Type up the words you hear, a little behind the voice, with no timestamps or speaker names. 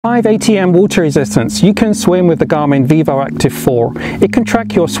5 ATM water resistance. You can swim with the Garmin Vivoactive 4. It can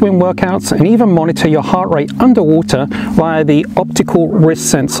track your swim workouts and even monitor your heart rate underwater via the optical wrist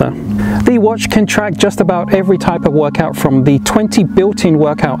sensor. The watch can track just about every type of workout from the 20 built-in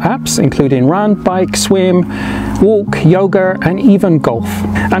workout apps, including run, bike, swim, walk, yoga, and even golf.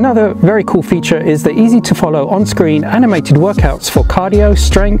 Another very cool feature is the easy to follow on-screen animated workouts for cardio,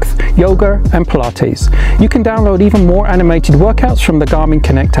 strength, yoga, and Pilates. You can download even more animated workouts from the Garmin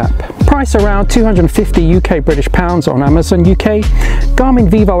Connect app. Price around 250 UK British pounds on Amazon UK. Garmin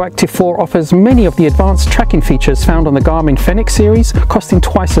Vivoactive 4 offers many of the advanced tracking features found on the Garmin Fenix series, costing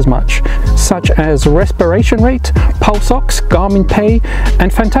twice as much, such as respiration rate, pulse ox, Garmin Pay,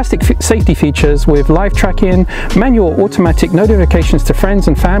 and fantastic safety features with live tracking, manual automatic notifications to friends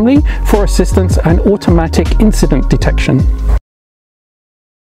and family for assistance, and automatic incident detection.